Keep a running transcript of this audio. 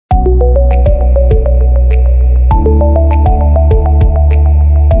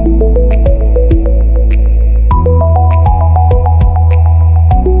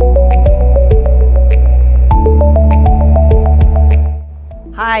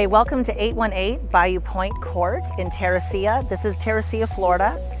Hi, welcome to 818 Bayou Point Court in Terra, Ceia. This is Terra,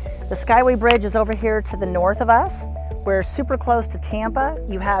 Florida. The Skyway Bridge is over here to the north of us. We're super close to Tampa.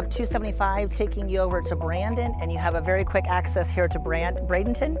 You have 275 taking you over to Brandon, and you have a very quick access here to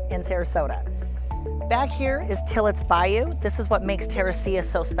Bradenton in Sarasota. Back here is Tillett's Bayou. This is what makes Terra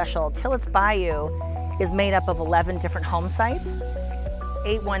so special. Tillett's Bayou is made up of 11 different home sites.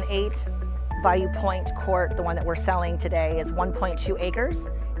 818 Bayou Point Court, the one that we're selling today, is 1.2 acres,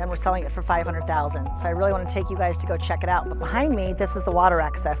 and we're selling it for $500,000. So I really want to take you guys to go check it out. But behind me, this is the water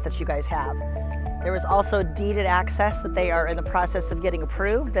access that you guys have. There is also deeded access that they are in the process of getting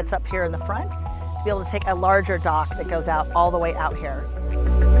approved that's up here in the front to be able to take a larger dock that goes out all the way out here.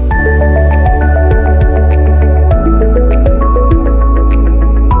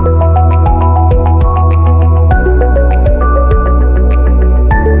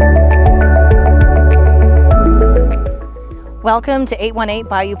 Welcome to 818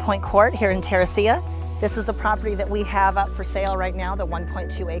 Bayou Point Court here in Terra. This is the property that we have up for sale right now, the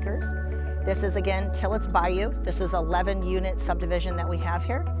 1.2 acres. This is again Tillett's Bayou. This is 11 unit subdivision that we have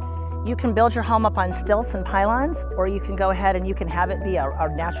here. You can build your home up on stilts and pylons, or you can go ahead and you can have it be a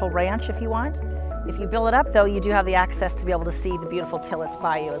natural ranch if you want. If you build it up though, you do have the access to be able to see the beautiful Tillett's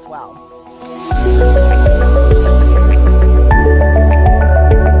Bayou as well.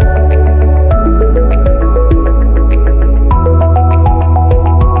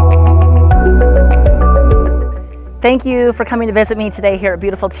 Thank you for coming to visit me today here at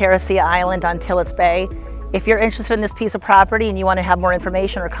beautiful Terra Island on Tillett's Bay. If you're interested in this piece of property and you want to have more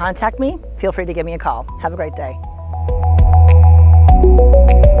information or contact me, feel free to give me a call. Have a great day.